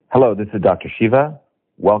Hello, this is Dr. Shiva.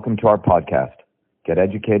 Welcome to our podcast, Get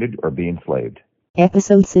Educated or Be Enslaved.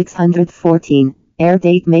 Episode 614, air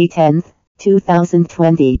date May 10th,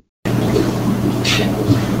 2020.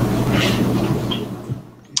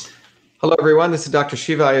 Hello, everyone. This is Dr.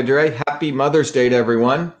 Shiva Ayyadurai. Happy Mother's Day to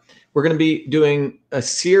everyone. We're going to be doing a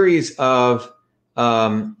series of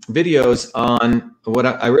videos on what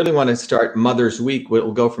I really want to start Mother's Week.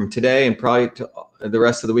 We'll go from today and probably to the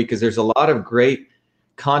rest of the week because there's a lot of great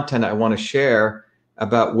content I want to share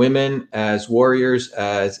about women as warriors,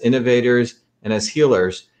 as innovators, and as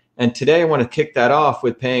healers. And today I want to kick that off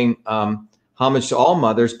with paying homage to all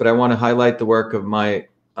mothers, but I want to highlight the work of my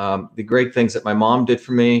the great things that my mom did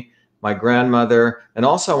for me, my grandmother, and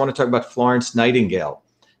also I want to talk about Florence Nightingale.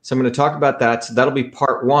 So I'm going to talk about that. So that'll be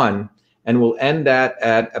part one, and we'll end that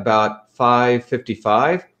at about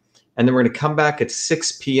 5:55, and then we're going to come back at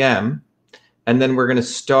 6 p.m., and then we're going to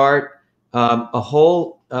start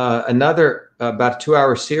another about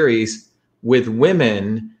 2-hour series with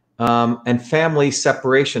women and family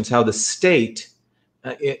separations, how the state,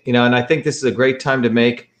 and I think this is a great time to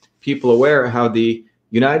make people aware how the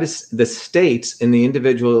states in the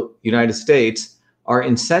individual United States are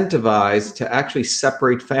incentivized to actually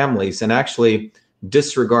separate families and actually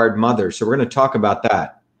disregard mothers. So we're going to talk about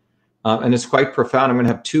that. And it's quite profound. I'm going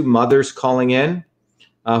to have 2 mothers calling in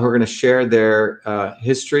who are going to share their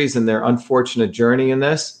histories and their unfortunate journey in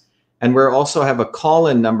this. And we'll also have a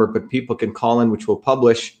call-in number, but people can call in, which we'll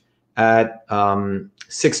publish at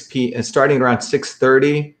 6 p.m. starting around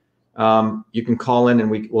 6:30. You can call in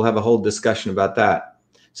and we'll have a whole discussion about that.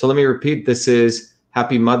 So let me repeat, this is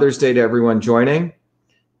Happy Mother's Day to everyone joining.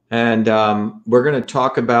 And we're going to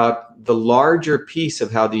talk about the larger piece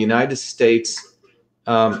of how the United States,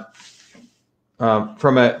 from one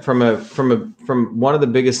of the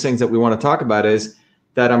biggest things that we want to talk about is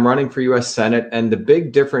that I'm running for U.S. Senate, and the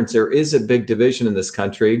big difference, there is a big division in this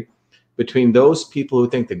country between those people who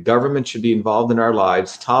think the government should be involved in our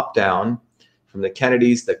lives, top down, from the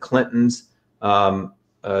Kennedys, the Clintons,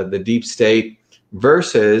 the deep state,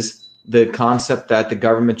 versus the concept that the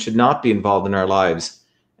government should not be involved in our lives.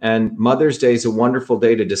 And Mother's Day is a wonderful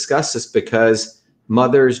day to discuss this because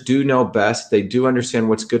mothers do know best. They do understand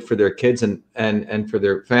what's good for their kids and for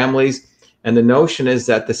their families. And the notion is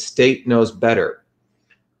that the state knows better.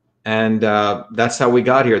 And that's how we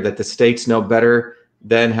got here, that the states know better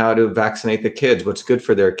than how to vaccinate the kids, what's good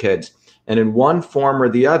for their kids. And in one form or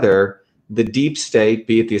the other, the deep state,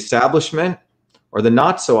 be it the establishment or the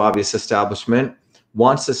not so obvious establishment,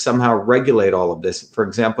 wants to somehow regulate all of this, for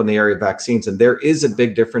example, in the area of vaccines. And there is a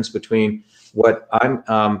big difference between what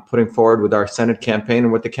I'm putting forward with our Senate campaign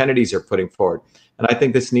and what the Kennedys are putting forward. And I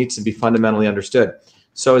think this needs to be fundamentally understood.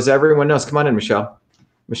 So as everyone knows, come on in, Michelle.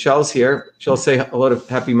 Michelle's here. She'll say hello to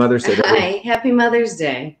Happy Mother's Day. Hi, Happy Mother's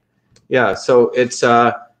Day. Yeah, so it's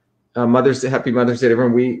Mother's Day, Happy Mother's Day to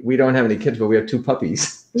everyone. We don't have any kids, but we have 2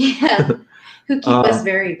 puppies. Yeah, who keep us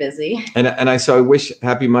very busy. And I wish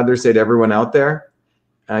Happy Mother's Day to everyone out there.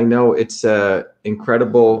 I know it's an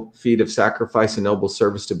incredible feat of sacrifice and noble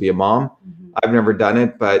service to be a mom. Mm-hmm. I've never done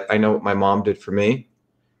it, but I know what my mom did for me.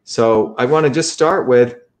 So I want to just start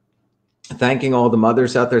with thanking all the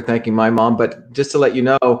mothers out there, thanking my mom. But just to let you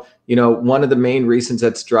know, one of the main reasons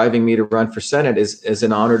that's driving me to run for Senate is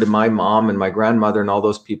an honor to my mom and my grandmother and all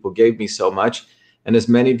those people gave me so much. And as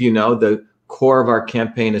many of you know, the core of our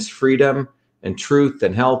campaign is freedom and truth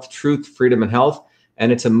and health, truth, freedom, and health.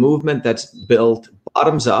 And it's a movement that's built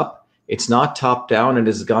bottoms up. It's not top down, and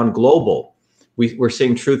has gone global. We're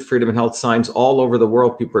seeing truth, freedom, and health signs all over the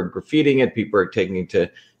world. People are graffitiing it. People are taking it to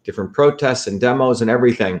different protests and demos and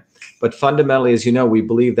everything. But fundamentally, as you know, we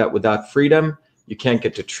believe that without freedom, you can't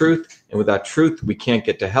get to truth. And without truth, we can't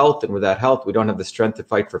get to health. And without health, we don't have the strength to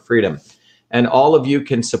fight for freedom. And all of you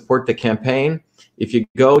can support the campaign. If you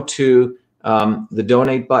go to the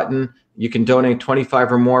donate button, you can donate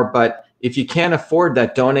 25 or more. But if you can't afford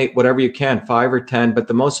that, donate whatever you can, 5 or 10. But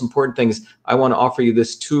the most important thing is I want to offer you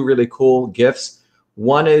this 2 really cool gifts.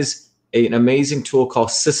 One is an amazing tool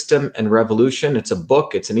called System and Revolution. It's a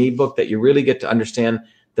book. It's an ebook that you really get to understand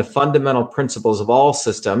the fundamental principles of all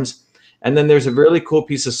systems. And then there's a really cool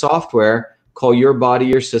piece of software called Your Body,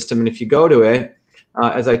 Your System. And if you go to it,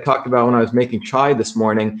 as I talked about when I was making chai this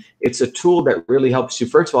morning, it's a tool that really helps you,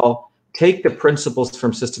 first of all, take the principles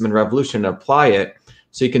from System and Revolution and apply it.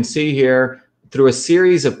 So you can see here, through a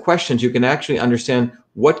series of questions, you can actually understand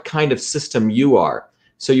what kind of system you are.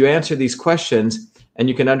 So you answer these questions, and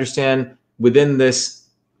you can understand within this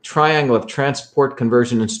triangle of transport,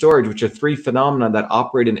 conversion, and storage, which are 3 phenomena that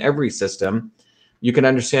operate in every system, you can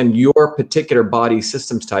understand your particular body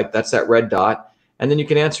systems type. That's that red dot. And then you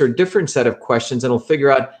can answer a different set of questions, and it'll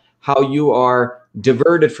figure out how you are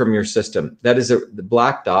diverted from your system. That is the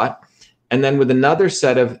black dot. And then with another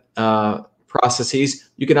set of processes,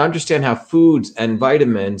 you can understand how foods and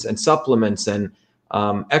vitamins and supplements and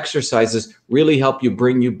exercises really help you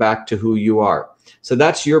bring you back to who you are. So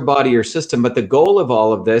that's your body, your system. But the goal of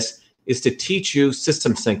all of this is to teach you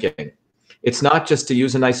system syncing. It's not just to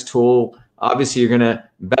use a nice tool. Obviously, you're going to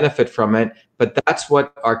benefit from it, but that's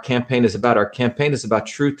what our campaign is about. Our campaign is about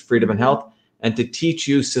truth, freedom, and health, and to teach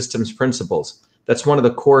you systems principles. That's one of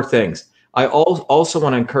the core things. I also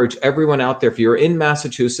want to encourage everyone out there, if you're in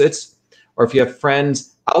Massachusetts or if you have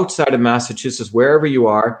friends outside of Massachusetts, wherever you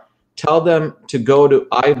are, tell them to go to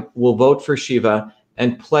I Will Vote for Shiva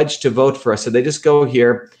and pledge to vote for us. So they just go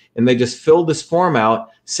here and they just fill this form out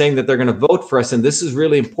saying that they're going to vote for us. And this is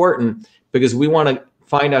really important because we want to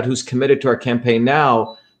find out who's committed to our campaign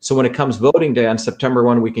now. So when it comes voting day on September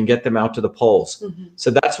 1, we can get them out to the polls. So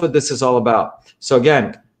that's what this is all about. So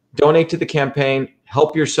again, donate to the campaign,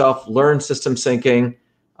 help yourself, learn system syncing,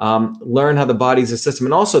 learn how the body's a system.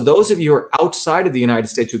 And also those of you who are outside of the United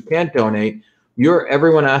States who can't donate,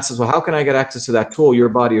 everyone asks us, well, how can I get access to that tool, Your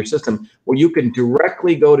Body, Your System? Well, you can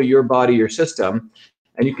directly go to Your Body, Your System,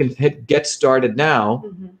 and you can hit Get Started Now,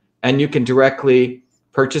 and you can directly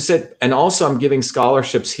purchase it. And also I'm giving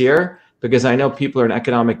scholarships here because I know people are in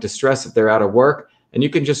economic distress if they're out of work, and you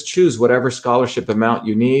can just choose whatever scholarship amount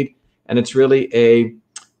you need. And it's really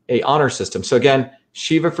a honor system. So again,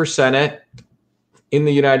 Shiva for Senate in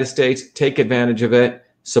the United States, take advantage of it,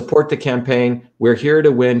 support the campaign. We're here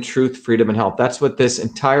to win truth, freedom, and health. That's what this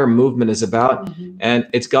entire movement is about. And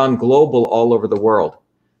it's gone global all over the world.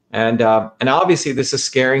 And obviously this is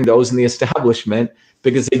scaring those in the establishment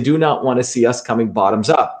because they do not want to see us coming bottoms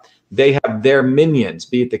up. They have their minions,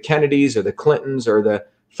 be it the Kennedys or the Clintons or the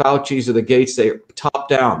Faucis or the Gates, they're top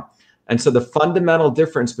down. And so the fundamental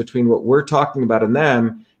difference between what we're talking about and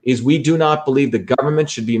them is we do not believe the government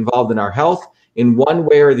should be involved in our health in one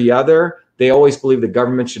way or the other. They always believe the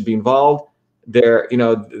government should be involved.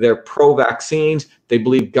 They're pro-vaccines. They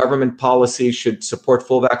believe government policy should support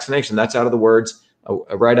full vaccination. That's out of the words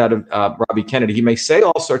right out of Robbie Kennedy. He may say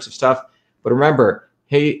all sorts of stuff, but remember,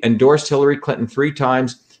 he endorsed Hillary Clinton 3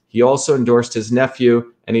 times. He also endorsed his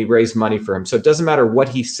nephew, and he raised money for him. So it doesn't matter what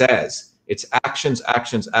he says. It's actions,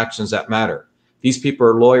 actions, actions that matter. These people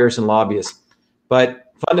are lawyers and lobbyists.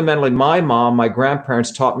 But fundamentally, my mom, my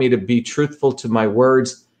grandparents taught me to be truthful to my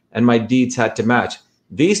words, and my deeds had to match.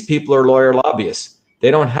 These people are lawyer lobbyists.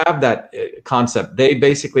 They don't have that concept. They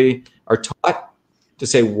basically are taught to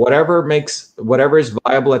say whatever is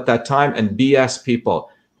viable at that time and BS people.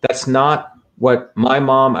 That's not what my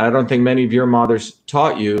mom, I don't think many of your mothers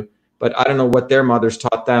taught you, but I don't know what their mothers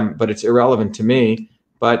taught them, but it's irrelevant to me.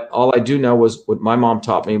 But all I do know was what my mom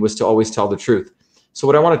taught me was to always tell the truth. So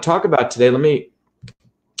what I want to talk about today, I'm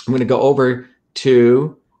going to go over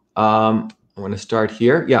to, I want to start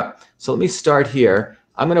here. Yeah, so let me start here.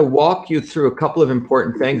 I'm going to walk you through a couple of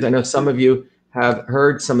important things. I know some of you have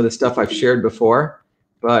heard some of the stuff I've shared before,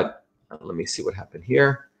 but let me see what happened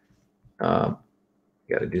here.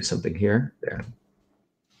 Got to do something here. There.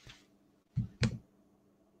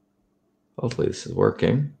 Hopefully this is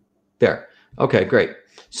working. There. Okay, great.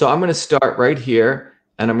 So I'm going to start right here,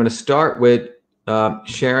 and I'm going to start with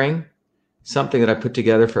sharing something that I put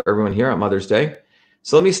together for everyone here on Mother's Day.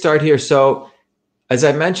 So let me start here. So as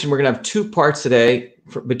I mentioned, we're going to have 2 parts today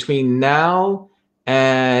between now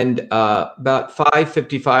and about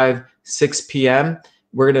 5:55, 6 p.m.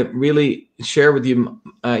 We're going to really share with you,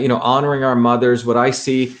 honoring our mothers. What I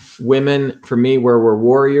see women, for me, were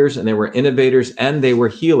warriors, and they were innovators, and they were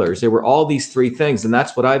healers. They were all these 3 things, and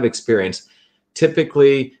that's what I've experienced.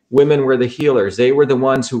 Typically, women were the healers. They were the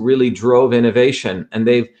ones who really drove innovation, and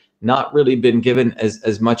they've not really been given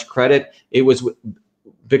as much credit. It was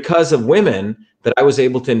because of women that I was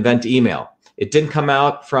able to invent email. It didn't come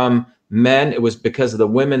out from men. It was because of the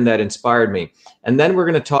women that inspired me. And then we're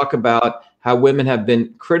going to talk about how women have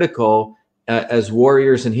been critical as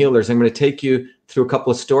warriors and healers. I'm going to take you through a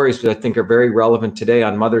couple of stories that I think are very relevant today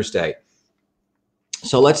on Mother's Day.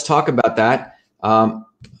 So let's talk about that.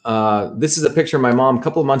 This is a picture of my mom a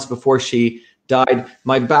couple of months before she died.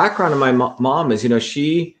 My background on my mom is,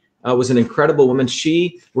 she was an incredible woman.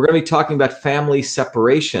 We're going to be talking about family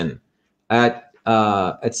separation at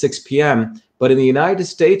 6 p.m. But in the United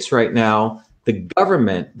States right now, the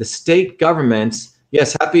state governments,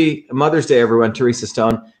 yes, happy Mother's Day, everyone, Teresa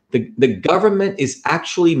Stone. The government is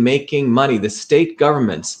actually making money. The state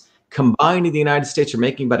governments combined in the United States are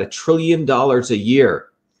making about $1 trillion a year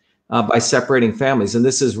by separating families. And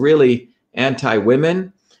this is really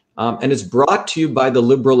anti-women. And it's brought to you by the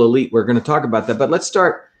liberal elite. We're going to talk about that. But let's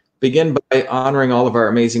start begin by honoring all of our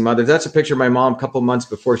amazing mothers. That's a picture of my mom a couple months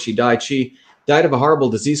before she died. She died of a horrible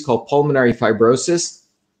disease called pulmonary fibrosis.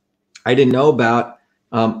 I didn't know about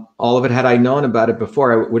all of it. Had I known about it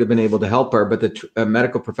before, I would have been able to help her. But the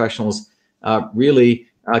medical professionals really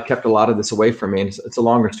kept a lot of this away from me. And it's a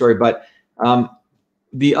longer story. But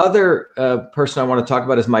the other person I want to talk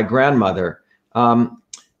about is my grandmother.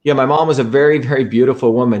 Yeah, my mom was a very, very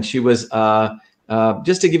beautiful woman. She was,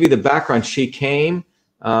 just to give you the background, she came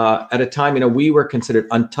at a time, we were considered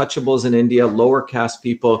untouchables in India, lower caste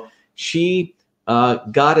people. She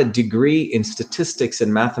got a degree in statistics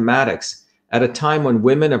and mathematics at a time when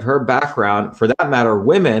women of her background, for that matter,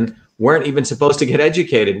 women weren't even supposed to get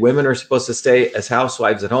educated. Women are supposed to stay as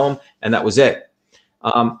housewives at home, and that was it.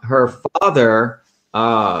 Her father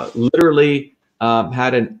literally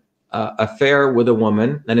had an affair with a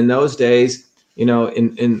woman, and in those days, in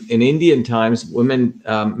Indian times,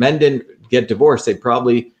 men didn't get divorced. They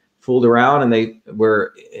probably fooled around, and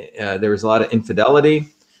there was a lot of infidelity.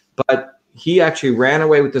 But he actually ran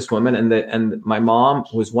away with this woman, and my mom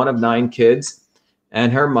was one of 9 kids,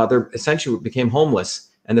 and her mother essentially became homeless,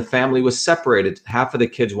 and the family was separated. Half of the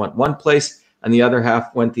kids went one place, and the other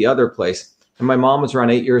half went the other place. And my mom was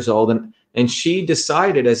around 8 years old, and she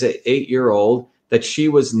decided as an 8-year-old that she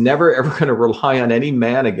was never ever going to rely on any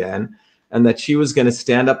man again, and that she was going to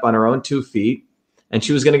stand up on her own 2 feet, and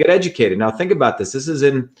she was going to get educated. Now think about this. This is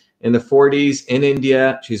in the 40s in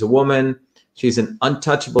India. She's a woman. She's an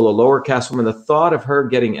untouchable, a lower caste woman. The thought of her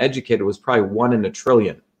getting educated was probably 1 in a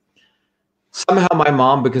trillion. Somehow my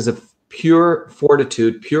mom, because of pure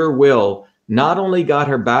fortitude, pure will, not only got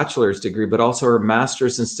her bachelor's degree, but also her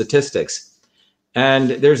master's in statistics.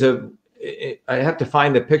 And I have to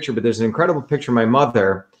find the picture, but there's an incredible picture of my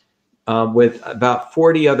mother with about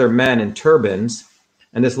 40 other men in turbans,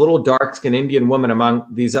 and this little dark-skinned Indian woman among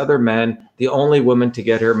these other men, the only woman to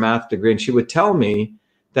get her math degree. And she would tell me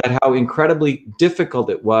that how incredibly difficult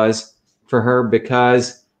it was for her,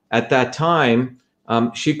 because at that time,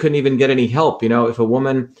 she couldn't even get any help. If a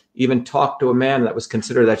woman even talked to a man, that was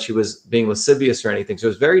considered that she was being lascivious or anything. So it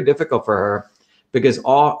was very difficult for her, because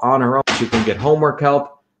all on her own, she couldn't get homework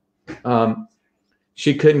help.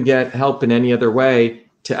 She couldn't get help in any other way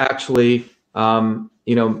to actually,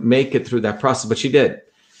 make it through that process, but she did.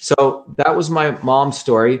 So that was my mom's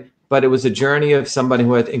story, but it was a journey of somebody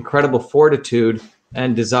who had incredible fortitude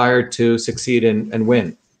and desire to succeed and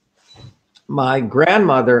win. My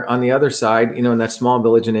grandmother, on the other side, in that small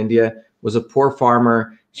village in India, was a poor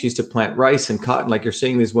farmer. She used to plant rice and cotton like you're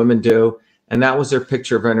seeing these women do. And that was their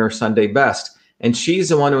picture of her in her Sunday best. And she's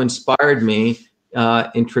the one who inspired me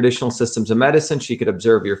in traditional systems of medicine. She could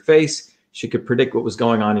observe your face. She could predict what was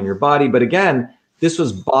going on in your body. But again, this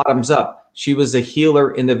was bottoms up. She was a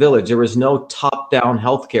healer in the village. There was no top-down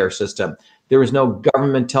healthcare system. There was no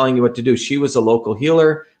government telling you what to do. She was a local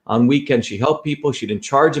healer. On weekends, she helped people. She didn't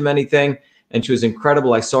charge them anything. And she was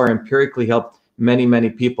incredible. I saw her empirically help many, many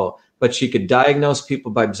people. But she could diagnose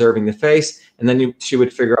people by observing the face, and then she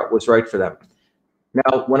would figure out what's right for them.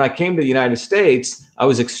 Now, when I came to the United States, I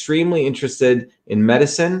was extremely interested in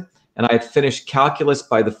medicine, and I had finished calculus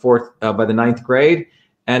by the ninth grade.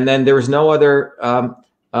 And then there was no other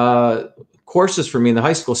courses for me in the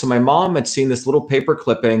high school. So my mom had seen this little paper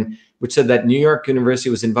clipping which said that New York University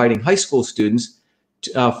was inviting high school students.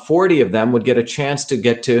 40 of them would get a chance to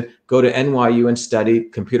go to NYU and study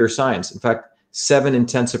computer science. In fact, 7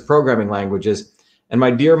 intensive programming languages. And my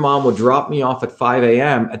dear mom would drop me off at 5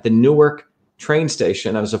 a.m. at the Newark train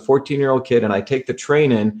station. I was a 14-year-old kid, and I take the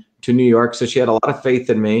train in to New York. So she had a lot of faith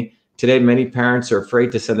in me. Today, many parents are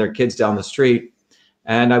afraid to send their kids down the street.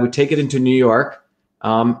 And I would take it into New York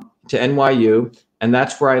to NYU. And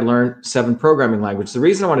that's where I learned 7 programming languages. The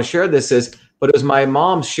reason I want to share this is, but it was my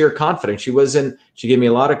mom's sheer confidence. She gave me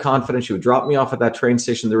a lot of confidence. She would drop me off at that train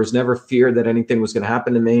station. There was never fear that anything was going to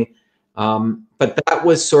happen to me. But that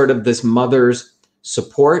was sort of this mother's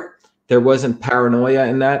support. There wasn't paranoia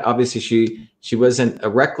in that. Obviously, she wasn't a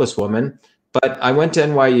reckless woman. But I went to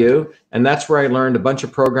NYU, and that's where I learned a bunch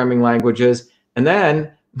of programming languages. And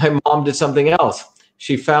then my mom did something else.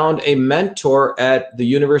 She found a mentor at the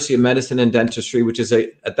University of Medicine and Dentistry, which is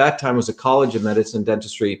at that time was a college of medicine and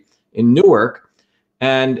dentistry in Newark.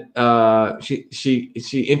 And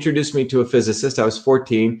she introduced me to a physicist. I was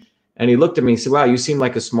 14, and he looked at me and said, "Wow, you seem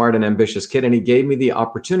like a smart and ambitious kid." And he gave me the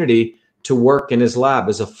opportunity to work in his lab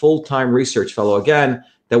as a full-time research fellow. Again,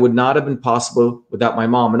 that would not have been possible without my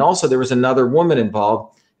mom. And also there was another woman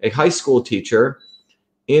involved, a high school teacher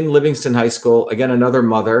in Livingston High School. Again, another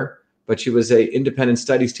mother, but she was an independent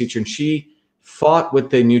studies teacher. And she fought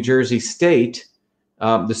with the New Jersey State,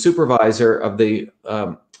 the supervisor of the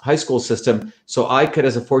high school system so I could,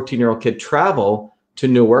 as a 14-year-old kid, travel to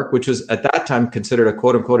Newark, which was at that time considered a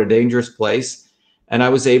quote unquote a dangerous place. And I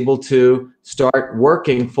was able to start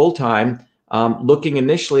working full time, looking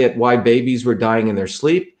initially at why babies were dying in their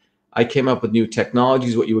sleep. I came up with new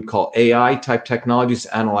technologies, what you would call AI type technologies,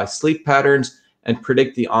 to analyze sleep patterns and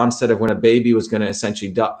predict the onset of when a baby was going to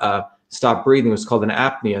essentially stop breathing. It was called an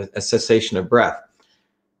apnea, a cessation of breath.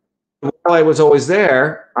 While I was always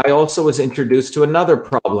there, I also was introduced to another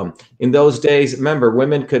problem. In those days, remember,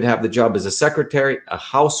 women could have the job as a secretary, a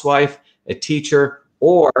housewife, a teacher,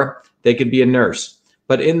 or they could be a nurse.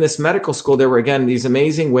 But in this medical school, there were, again, these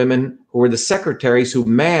amazing women who were the secretaries who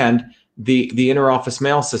manned the interoffice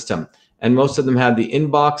mail system. And most of them had the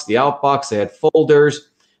inbox, the outbox, they had folders,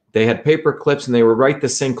 they had paper clips, and they would write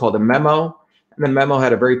this thing called a memo. And the memo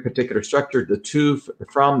had a very particular structure: the to,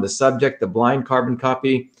 from, the subject, the blind carbon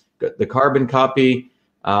copy, the carbon copy,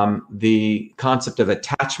 the concept of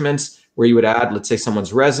attachments, where you would add, let's say,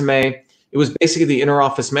 someone's resume. It was basically the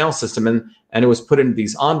interoffice mail system, and it was put into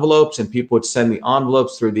these envelopes, and people would send the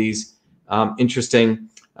envelopes through these interesting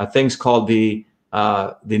things called the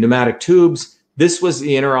pneumatic tubes. This was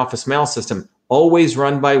the interoffice mail system, always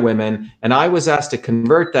run by women, and I was asked to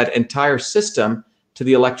convert that entire system to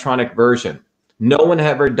the electronic version. No one had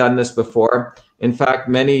ever done this before. In fact,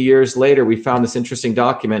 many years later, we found this interesting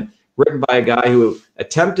document written by a guy who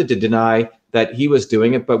attempted to deny that he was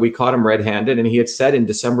doing it, but we caught him red-handed. And he had said in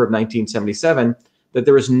December of 1977 that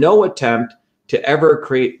there was no attempt to ever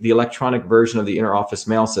create the electronic version of the interoffice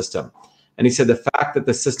mail system. And he said the fact that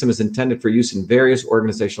the system is intended for use in various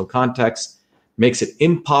organizational contexts makes it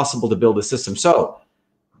impossible to build a system. So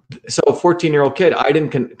a 14-year-old kid, I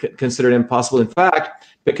didn't consider it impossible. In fact,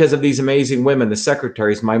 because of these amazing women, the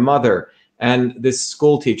secretaries, my mother, and this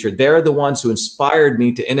school teacher, they're the ones who inspired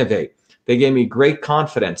me to innovate. They gave me great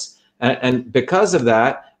confidence. And because of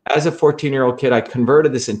that, as a 14-year-old kid, I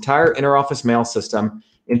converted this entire interoffice mail system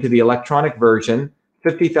into the electronic version,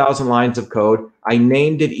 50,000 lines of code. I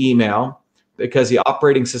named it email because the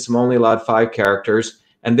operating system only allowed 5 characters.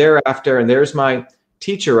 And thereafter, and there's my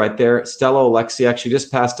teacher right there, Stella Alexiak. She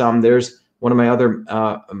just passed on. There's one of my other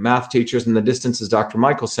math teachers in the distance is Dr.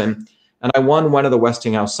 Michelson. And I won one of the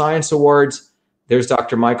Westinghouse Science Awards. There's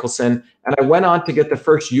Dr. Michelson. And I went on to get the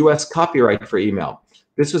first US copyright for email.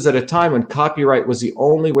 This was at a time when copyright was the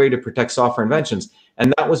only way to protect software inventions.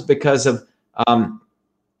 And that was because of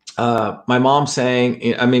my mom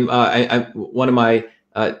saying, one of my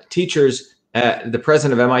teachers, the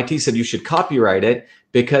president of MIT, said you should copyright it,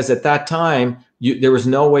 because at that time, there was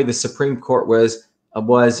no way the Supreme Court was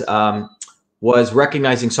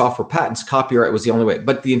recognizing software patents. Copyright was the only way.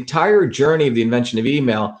 But the entire journey of the invention of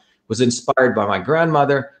email was inspired by my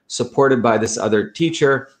grandmother, supported by this other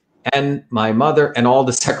teacher, and my mother, and all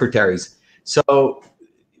the secretaries. So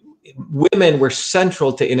women were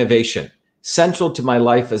central to innovation, central to my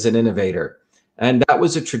life as an innovator. And that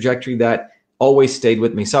was a trajectory that always stayed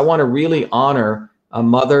with me. So I want to really honor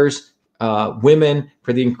mothers, women,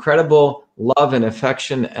 for the incredible love and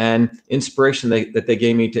affection and inspiration that they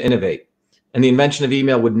gave me to innovate. And the invention of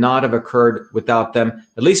email would not have occurred without them.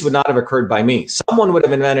 At least would not have occurred by me. Someone would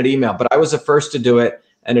have invented email, but I was the first to do it,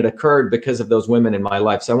 and it occurred because of those women in my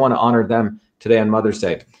life. So I want to honor them today on Mother's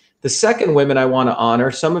Day. The second women I want to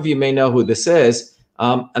honor, some of you may know who this is,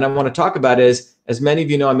 and I want to talk about is, as many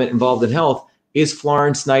of you know, I'm involved in health, is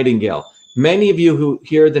Florence Nightingale. Many of you who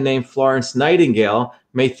hear the name Florence Nightingale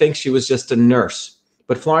may think she was just a nurse,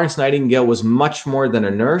 but Florence Nightingale was much more than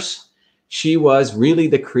a nurse. She was really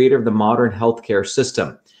the creator of the modern healthcare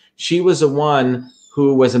system. She was the one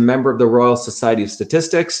who was a member of the Royal Society of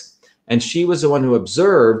Statistics, and she was the one who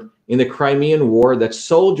observed in the Crimean War that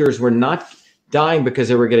soldiers were not dying because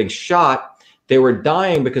they were getting shot. They were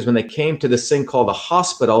dying because when they came to this thing called a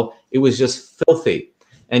hospital, it was just filthy.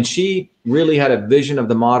 And she really had a vision of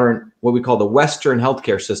the modern, what we call the Western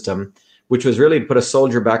healthcare system, which was really to put a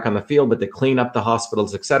soldier back on the field, but to clean up the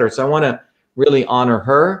hospitals, et cetera. So I want to really honor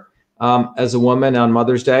her as a woman on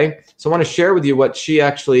Mother's Day. So I want to share with you what she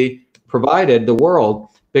actually provided the world,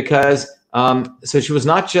 because so she was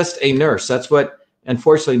not just a nurse. That's what,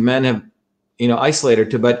 unfortunately, men have, isolated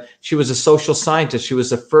her to, but she was a social scientist. She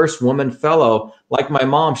was the first woman fellow. Like my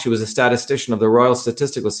mom, she was a statistician of the Royal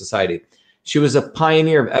Statistical Society. She was a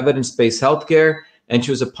pioneer of evidence-based healthcare, and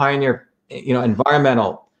she was a pioneer,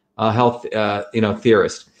 environmental health,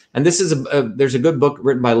 theorist. And this is there's a good book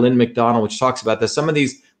written by Lynn McDonald, which talks about this. Some of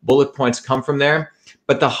these bullet points come from there,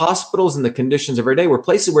 but the hospitals and the conditions of her day were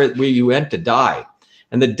places where you went to die.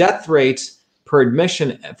 And the death rates per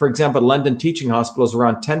admission, for example, London Teaching Hospital is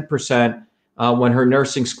around 10% when her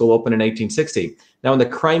nursing school opened in 1860. Now, in the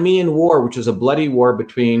Crimean War, which was a bloody war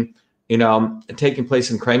between, taking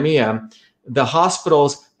place in Crimea, the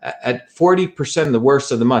hospitals at 40% the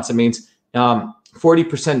worst of the months. It means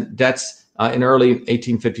 40% deaths in early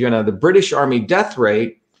 1851. Now, the British Army death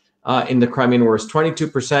rate in the Crimean War was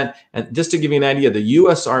 22%. And just to give you an idea, the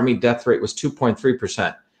U.S. Army death rate was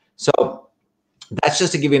 2.3%. So that's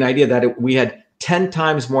just to give you an idea that we had 10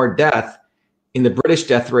 times more death in the British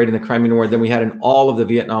death rate in the Crimean War than we had in all of the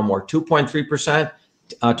Vietnam War, 2.3%,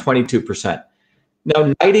 22%.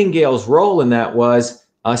 Now, Nightingale's role in that was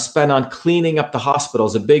spent on cleaning up the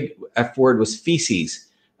hospitals. A big F word was feces.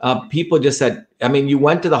 People just said, you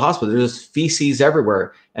went to the hospital, there's feces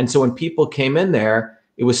everywhere. And so when people came in there,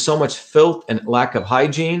 it was so much filth and lack of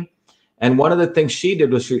hygiene. And one of the things she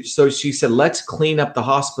did was, she said, let's clean up the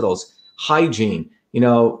hospitals, hygiene,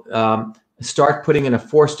 start putting in a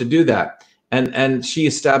force to do that. And she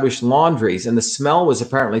established laundries, and the smell was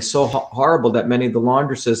apparently so horrible that many of the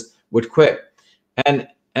laundresses would quit. And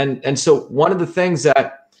so one of the things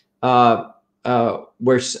that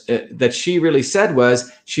that she really said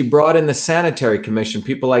was she brought in the Sanitary Commission,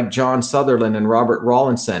 people like John Sutherland and Robert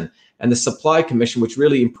Rawlinson, and the Supply Commission, which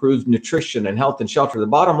really improved nutrition and health and shelter. The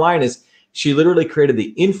bottom line is she literally created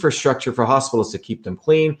the infrastructure for hospitals to keep them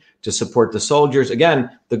clean, to support the soldiers. Again,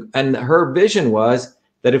 and her vision was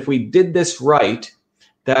that if we did this right,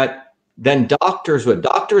 that then doctors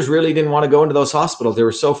really didn't want to go into those hospitals. They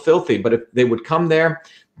were so filthy, but if they would come there,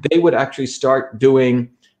 they would actually start doing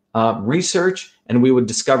research, and we would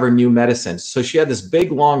discover new medicines. So she had this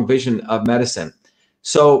big, long vision of medicine.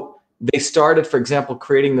 So they started, for example,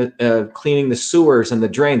 cleaning the sewers and the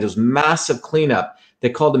drains. There was massive cleanup. They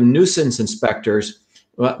called them nuisance inspectors,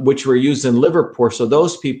 which were used in Liverpool. So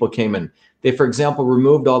those people came in. They, for example,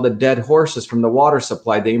 removed all the dead horses from the water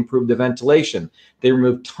supply. They improved the ventilation. They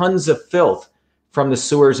removed tons of filth from the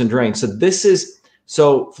sewers and drains.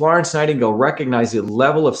 So Florence Nightingale recognized the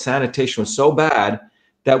level of sanitation was so bad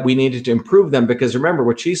that we needed to improve them, because remember,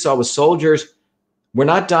 what she saw was soldiers were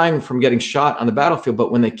not dying from getting shot on the battlefield,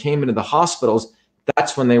 but when they came into the hospitals,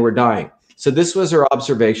 that's when they were dying. So this was her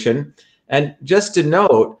observation. And just to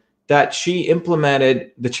note that she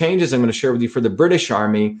implemented the changes I'm going to share with you for the British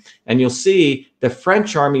Army, and you'll see the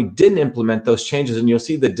French Army didn't implement those changes, and you'll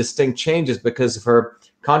see the distinct changes because of her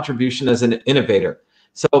contribution as an innovator.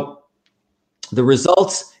 So the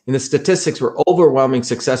results in the statistics were overwhelming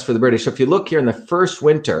success for the British. So if you look here in the first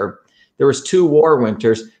winter, there was 2 war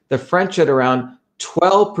winters. The French had around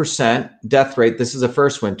 12% death rate. This is the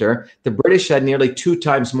first winter. The British had nearly 2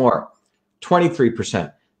 times more,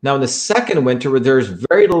 23%. Now, in the second winter, where there's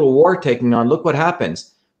very little war taking on, look what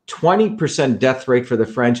happens. 20% death rate for the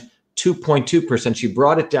French, 2.2%. She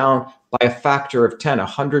brought it down by a factor of 10,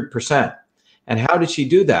 100%. And how did she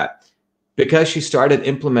do that? Because she started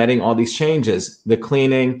implementing all these changes, the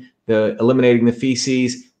cleaning, the eliminating the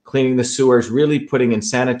feces, cleaning the sewers, really putting in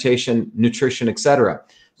sanitation, nutrition, etc.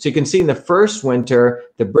 So you can see in the first winter,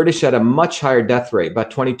 the British had a much higher death rate, about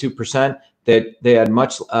 22%. They had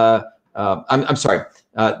much, the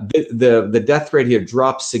death rate here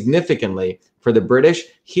dropped significantly for the British.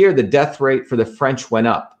 Here, the death rate for the French went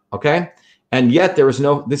up, okay? And yet there was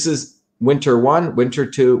this is winter 1, winter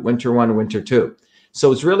 2, winter 1, winter 2. So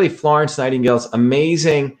it's really Florence Nightingale's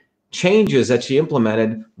amazing changes that she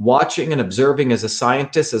implemented, watching and observing as a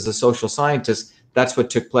scientist, as a social scientist. That's what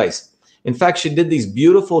took place. In fact, she did these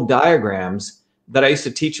beautiful diagrams that I used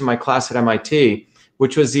to teach in my class at MIT,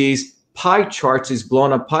 which was these pie charts, these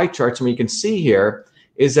blown up pie charts. And what you can see here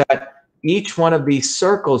is that each one of these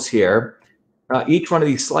circles here, each one of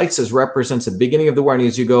these slices represents the beginning of the war. And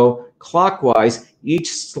as you go clockwise,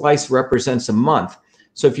 each slice represents a month.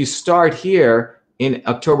 So if you start here in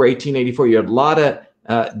October 1884, you had a lot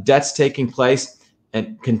of deaths taking place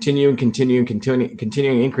and continuing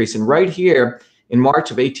increase. And right here in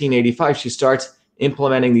March of 1885, she starts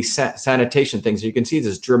implementing these sanitation things. You can see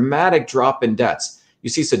this dramatic drop in deaths. You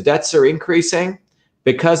see, so deaths are increasing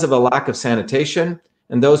because of a lack of sanitation.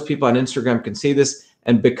 And those people on Instagram can see this.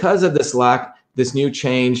 And because of this lack, this new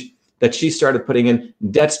change that she started putting in,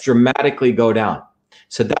 deaths dramatically go down.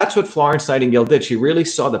 So that's what Florence Nightingale did. She really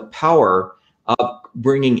saw the power of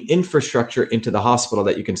bringing infrastructure into the hospital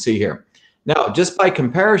that you can see here. Now, just by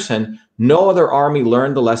comparison, no other army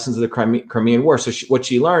learned the lessons of the Crimean War. So what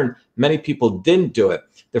she learned, many people didn't do it.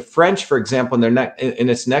 The French, for example, in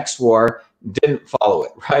its next war, didn't follow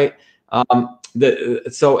it, right?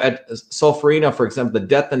 So at Solferino, for example, the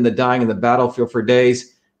death and the dying in the battlefield for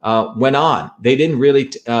days went on. They didn't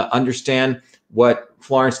really understand what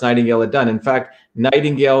Florence Nightingale had done. In fact,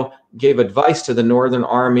 Nightingale gave advice to the Northern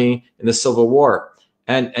Army in the Civil War.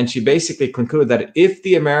 And she basically concluded that if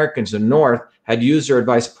the Americans in the North had used their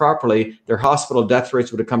advice properly, their hospital death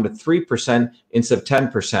rates would have come to 3% instead of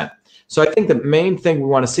 10%. So I think the main thing we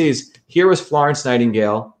want to see is, here was Florence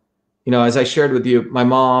Nightingale. You know, as I shared with you, my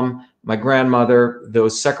mom, my grandmother,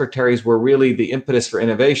 those secretaries were really the impetus for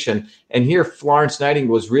innovation. And here, Florence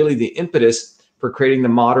Nightingale was really the impetus for creating the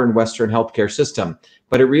modern Western healthcare system.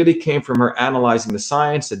 But it really came from her analyzing the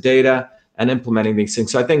science, the data, and implementing these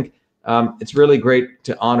things. So I think it's really great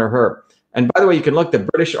to honor her. And by the way, you can look at the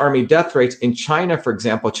British Army death rates in China, for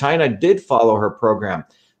example. China did follow her program.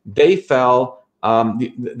 They fell.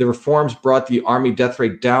 The reforms brought the Army death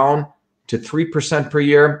rate down to 3% per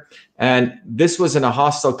year. And this was in a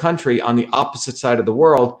hostile country on the opposite side of the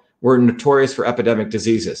world. We're notorious for epidemic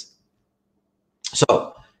diseases.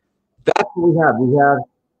 So that's what we have. We have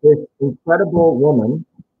this incredible woman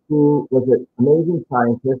who was an amazing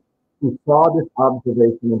scientist who saw this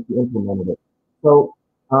observation and she implemented it. So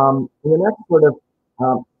in the next sort of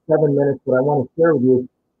 7 minutes, what I want to share with you is,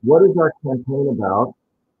 what is our campaign about?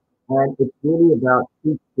 And it's really about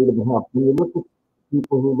truth, freedom, and health. When you look at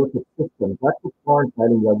people who look at systems, that's what Florence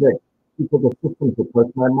Nightingale did. She took a systems approach.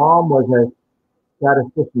 My mom was a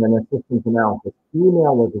statistician and a systems analysis.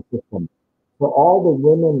 Female was a system. So all the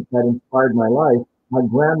women that inspired my life, my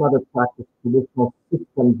grandmother practiced traditional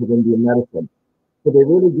systems of Indian medicine. So they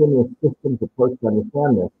really gave me a systems approach to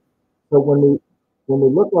understand this. So when we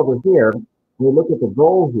look over here, when we look at the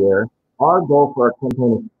goal here, our goal for our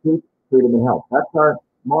campaign is truth, freedom, and health. That's our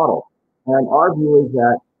model. And our view is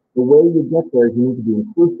that the way you get there is you need to be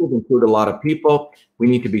inclusive, include a lot of people. We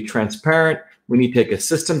need to be transparent. We need to take a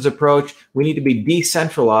systems approach. We need to be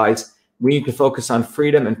decentralized. We need to focus on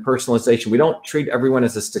freedom and personalization. We don't treat everyone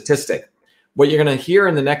as a statistic. What you're going to hear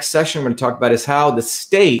in the next session, we're going to talk about, is how the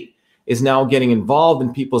state is now getting involved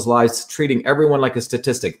in people's lives, treating everyone like a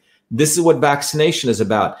statistic. This is what vaccination is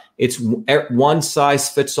about. It's one size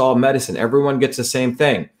fits all medicine. Everyone gets the same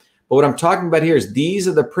thing. But what I'm talking about here is, these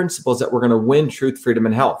are the principles that we're going to win truth, freedom,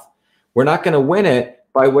 and health. We're not going to win it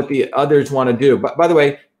by what the others want to do. But by the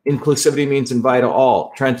way, inclusivity means invite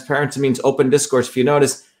all. Transparency means open discourse. If you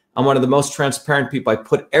notice, I'm one of the most transparent people. I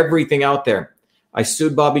put everything out there. I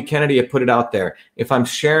sued Bobby Kennedy. I put it out there. If I'm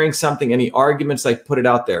sharing something, any arguments, I put it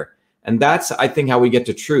out there. And that's, I think, how we get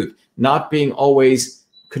to truth, not being always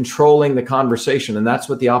controlling the conversation. And that's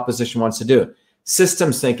what the opposition wants to do.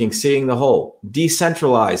 Systems thinking, seeing the whole,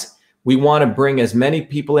 decentralize. We want to bring as many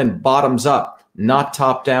people in bottoms up, not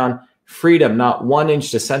top down. Freedom, not 1 inch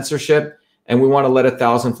to censorship. And we want to let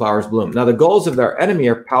 1,000 flowers bloom. Now, the goals of their enemy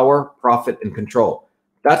are power, profit, and control.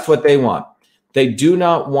 That's what they want. They do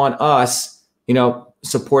not want us,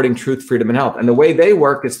 supporting truth, freedom, and health. And the way they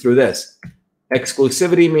work is through this.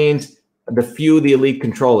 Exclusivity means the few, the elite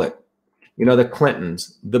control it. The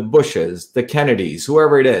Clintons, the Bushes, the Kennedys,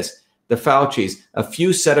 whoever it is, the Faucis, a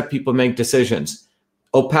few set of people make decisions.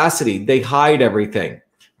 Opacity, they hide everything.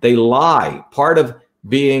 They lie. Part of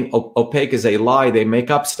being opaque is a lie. They make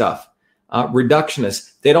up stuff.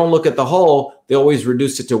 Reductionists, they don't look at the whole. They always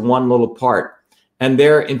reduce it to one little part. And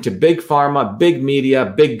they're into big pharma, big media,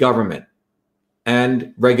 big government,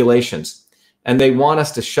 and regulations. And they want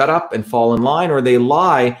us to shut up and fall in line, or they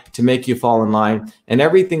lie to make you fall in line. And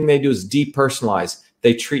everything they do is depersonalized.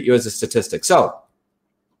 They treat you as a statistic. So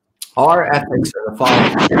our ethics are the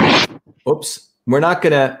following. Oops. We're not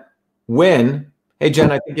going to win. Hey,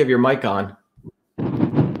 Jen, I think you have your mic on.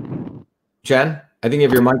 Jen, I think you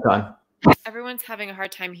have your mic on. Everyone's having a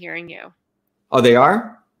hard time hearing you. Oh, they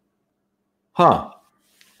are? Huh.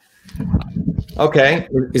 Okay.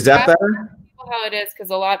 Is that better? How it is,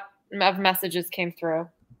 because a lot of messages came through.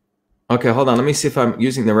 Okay, hold on. Let me see if I'm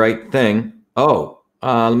using the right thing. Oh,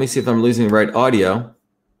 let me see if I'm losing the right audio.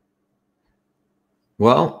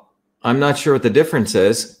 Well, I'm not sure what the difference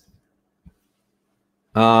is.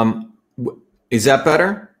 Is that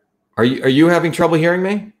better? Are you having trouble hearing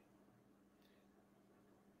me?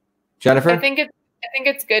 Jennifer? I think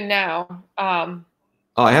it's good now.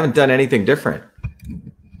 Oh, I haven't done anything different.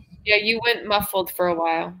 Yeah, you went muffled for a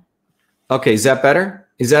while. Okay, is that better?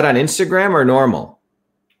 Is that on Instagram or normal?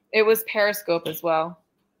 It was Periscope as well.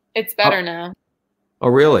 It's better now. Oh,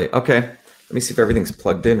 really? Okay. Let me see if everything's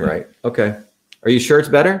plugged in right. Okay. Are you sure it's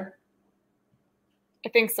better? I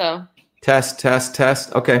think so. Test, test,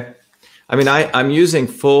 test. Okay. I mean, I'm using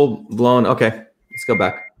full blown. Okay. Let's go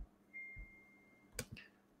back.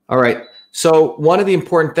 All right. So one of the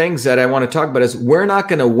important things that I want to talk about is, we're not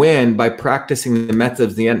going to win by practicing the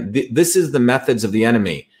methods of the enemy. This is the methods of the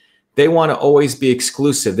enemy. They want to always be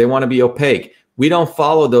exclusive. They want to be opaque. We don't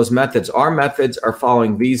follow those methods. Our methods are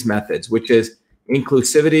following these methods, which is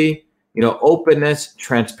inclusivity, openness,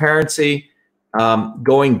 transparency,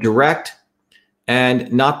 going direct,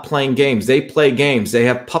 and not playing games. They play games. They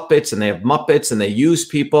have puppets and they have Muppets and they use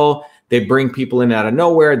people. They bring people in out of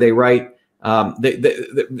nowhere. They write.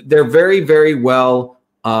 They're very, very well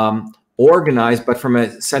organized, but from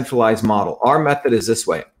a centralized model. Our method is this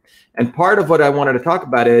way. And part of what I wanted to talk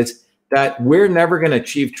about is that we're never going to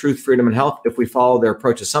achieve truth, freedom, and health if we follow their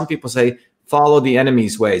approaches. Some people say, follow the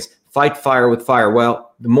enemy's ways, fight fire with fire.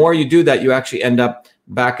 Well, the more you do that, you actually end up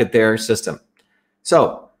back at their system.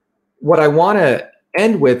 So what I want to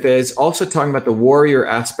end with is also talking about the warrior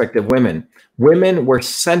aspect of women. Women were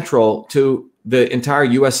central to the entire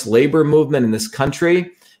U.S. labor movement in this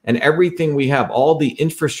country, and everything we have, all the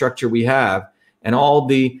infrastructure we have, and all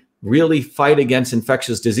the really fight against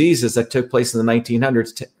infectious diseases that took place in the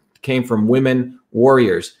 1900s came from women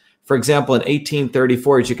warriors. For example, in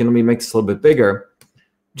 1834, as you can, let me make this a little bit bigger.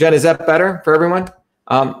 Jen, is that better for everyone?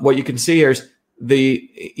 What you can see here is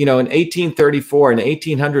in 1834 and the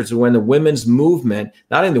 1800s, when the women's movement,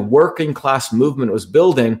 not in the working class movement, was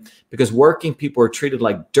building, because working people were treated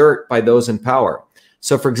like dirt by those in power.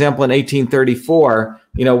 So, for example, in 1834,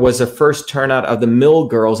 was the first turnout of the mill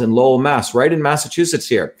girls in Lowell, Mass, right in Massachusetts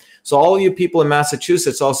here. So all you people in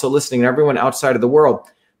Massachusetts also listening, and everyone outside of the world,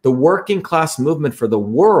 the working class movement for the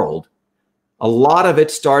world, a lot of it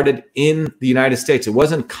started in the United States. It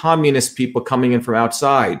wasn't communist people coming in from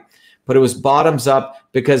outside, but it was bottoms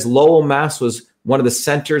up, because Lowell, Mass was one of the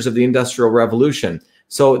centers of the Industrial Revolution.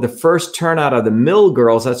 So the first turnout of the mill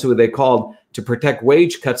girls, that's who they called, to protect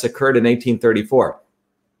wage cuts, occurred in 1834.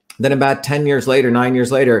 Then about 9 years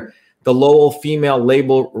later, the Lowell Female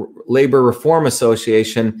Labor Reform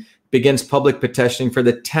Association begins public petitioning for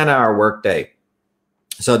the 10-hour workday.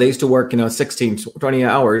 So they used to work, 16, 20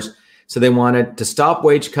 hours. So they wanted to stop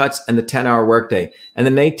wage cuts and the 10-hour workday. And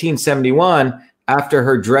then in 1871, after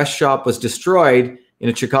her dress shop was destroyed in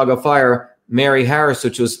a Chicago fire, Mary Harris,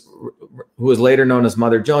 who was later known as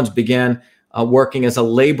Mother Jones, began working as a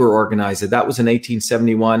labor organizer. That was in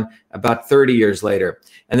 1871, about 30 years later.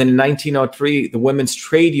 And then in 1903, the Women's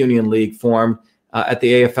Trade Union League formed at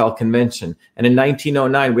the AFL convention. And in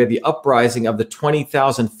 1909, we had the uprising of the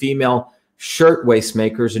 20,000 female shirtwaist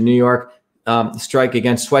makers in New York strike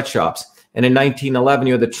against sweatshops. And in 1911,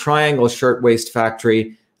 you had the Triangle Shirtwaist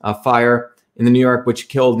Factory fire in New York, which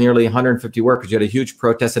killed nearly 150 workers. You had a huge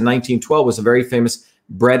protest. In 1912 was a very famous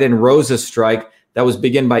Bread and Roses strike that was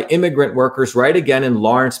begun by immigrant workers right again in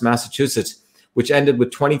Lawrence, Massachusetts, which ended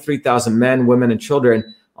with 23,000 men, women, and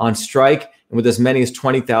children on strike, and with as many as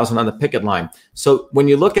 20,000 on the picket line. So when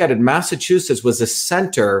you look at it, Massachusetts was the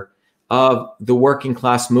center of the working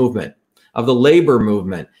class movement, of the labor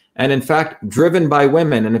movement, and in fact, driven by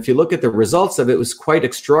women. And if you look at the results of it, it was quite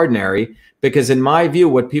extraordinary, because in my view,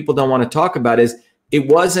 what people don't want to talk about is it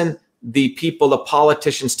wasn't the people, the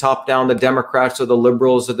politicians top down, the Democrats or the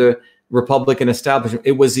liberals or the Republican establishment.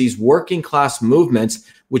 It was these working class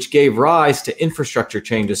movements which gave rise to infrastructure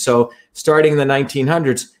changes. So starting in the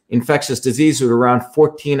 1900s, infectious disease was around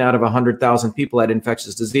 14 out of 100,000 people had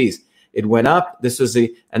infectious disease. It went up.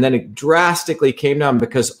 And then it drastically came down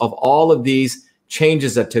because of all of these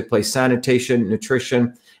changes that took place, sanitation,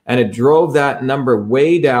 nutrition, and it drove that number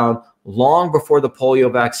way down long before the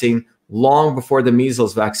polio vaccine, long before the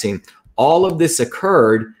measles vaccine. All of this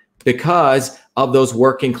occurred because of those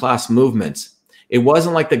working class movements. It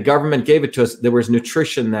wasn't like the government gave it to us. There was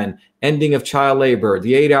nutrition then, ending of child labor,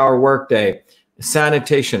 the 8-hour workday,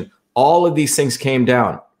 sanitation. All of these things came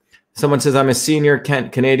down. Someone says, I'm a senior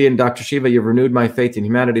Canadian. Dr. Shiva, you've renewed my faith in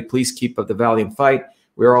humanity. Please keep up the valiant fight.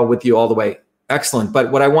 We're all with you all the way. Excellent.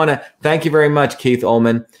 But what I want to, thank you very much, Keith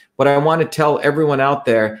Ullman. What I want to tell everyone out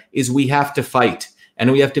there is we have to fight,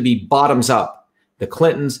 and we have to be bottoms up. The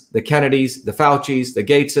Clintons, the Kennedys, the Faucis, the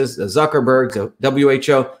Gateses, the Zuckerbergs, the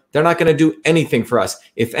WHO, they're not going to do anything for us.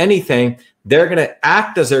 If anything, they're going to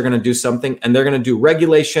act as they're going to do something, and they're going to do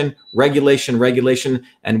regulation.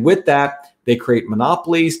 And with that, they create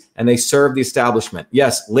monopolies and they serve the establishment.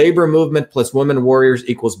 Yes, labor movement plus women warriors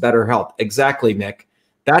equals better health. Exactly, Nick.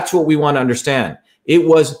 That's what we want to understand. It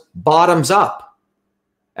was bottoms up.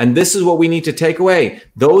 And this is what we need to take away.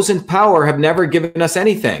 Those in power have never given us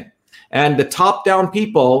anything. And the top-down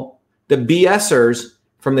people, the BSers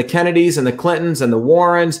from the Kennedys and the Clintons and the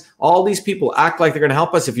Warrens, all these people act like they're going to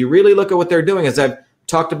help us. If you really look at what they're doing, as I've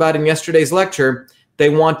talked about in yesterday's lecture, they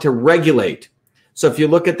want to regulate. So if you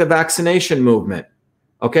look at the vaccination movement,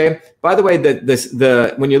 okay, by the way,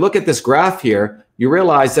 when you look at this graph here, you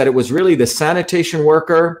realize that it was really the sanitation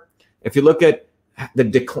worker. If you look at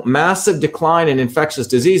the massive decline in infectious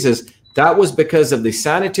diseases, that was because of the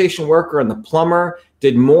sanitation worker and the plumber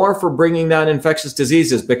did more for bringing down infectious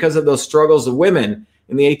diseases because of those struggles of women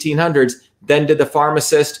in the 1800s than did the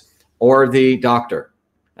pharmacist or the doctor.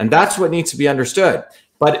 And that's what needs to be understood.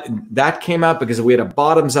 But that came out because we had a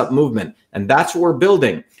bottoms-up movement, and that's what we're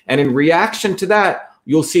building. And in reaction to that,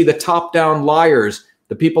 you'll see the top-down liars,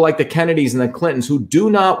 the people like the Kennedys and the Clintons who do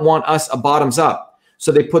not want us a bottoms-up.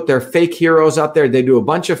 So they put their fake heroes out there. They do a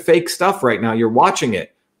bunch of fake stuff right now. You're watching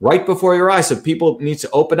it right before your eyes. So people need to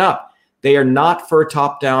open up. They are not for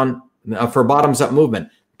top-down, for bottoms-up movement.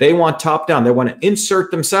 They want top-down. They want to insert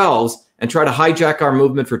themselves and try to hijack our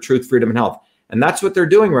movement for truth, freedom, and health. And that's what they're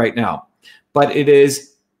doing right now. But it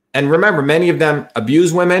is, and remember, many of them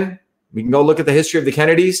abuse women. We can go look at the history of the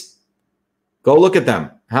Kennedys. Go look at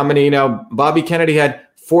them. How many, Bobby Kennedy had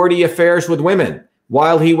 40 affairs with women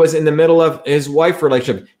while he was in the middle of his wife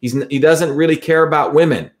relationship. He doesn't really care about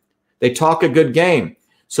women. They talk a good game.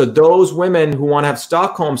 So those women who want to have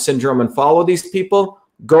Stockholm syndrome and follow these people,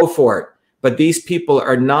 go for it. But these people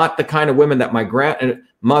are not the kind of women that my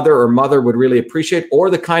grandmother or mother would really appreciate, or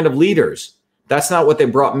the kind of leaders. That's not what they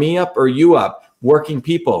brought me up or you up, working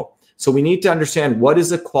people. So we need to understand what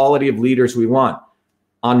is the quality of leaders we want.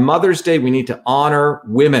 On Mother's Day, we need to honor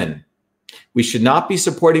women. We should not be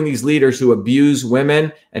supporting these leaders who abuse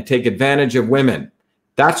women and take advantage of women.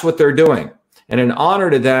 That's what they're doing. And in honor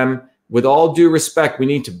to them, with all due respect, we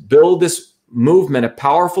need to build this movement, a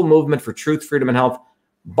powerful movement for truth, freedom, and health,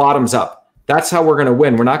 bottoms up. That's how we're going to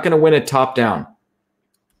win. We're not going to win it top down.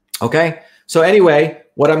 Okay? So anyway,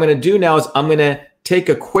 what I'm going to do now is I'm going to take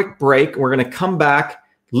a quick break. We're going to come back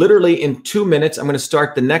literally in 2 minutes. I'm going to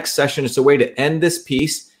start the next session. It's a way to end this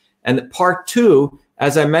piece. And part two,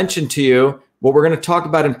 as I mentioned to you, what we're going to talk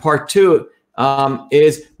about in part two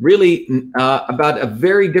is really about a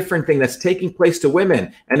very different thing that's taking place to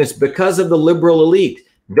women. And it's because of the liberal elite.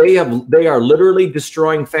 They are literally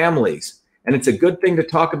destroying families. And it's a good thing to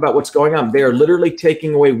talk about what's going on. They are literally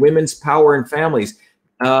taking away women's power in families,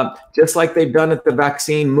 just like they've done at the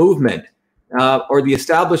vaccine movement, or the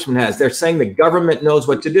establishment has. They're saying the government knows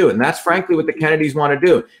what to do. And that's frankly what the Kennedys want to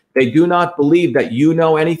do. They do not believe that you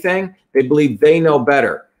know anything. They believe they know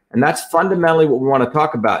better. And that's fundamentally what we want to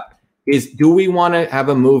talk about, is do we want to have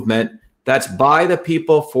a movement that's by the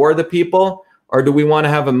people, for the people, or do we want to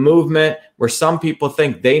have a movement where some people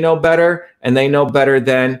think they know better and they know better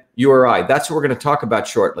than you or I? That's what we're going to talk about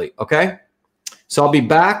shortly, okay? So I'll be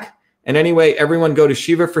back. And anyway, everyone go to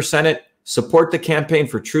Shiva for Senate, support the campaign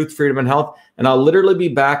for truth, freedom, and health. And I'll literally be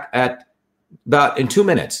back at about in 2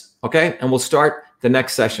 minutes, okay? And we'll start the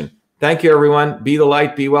next session. Thank you, everyone. Be the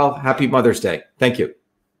light, be well. Happy Mother's Day. Thank you.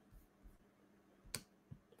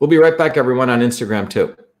 We'll be right back, everyone, on Instagram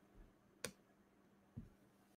too.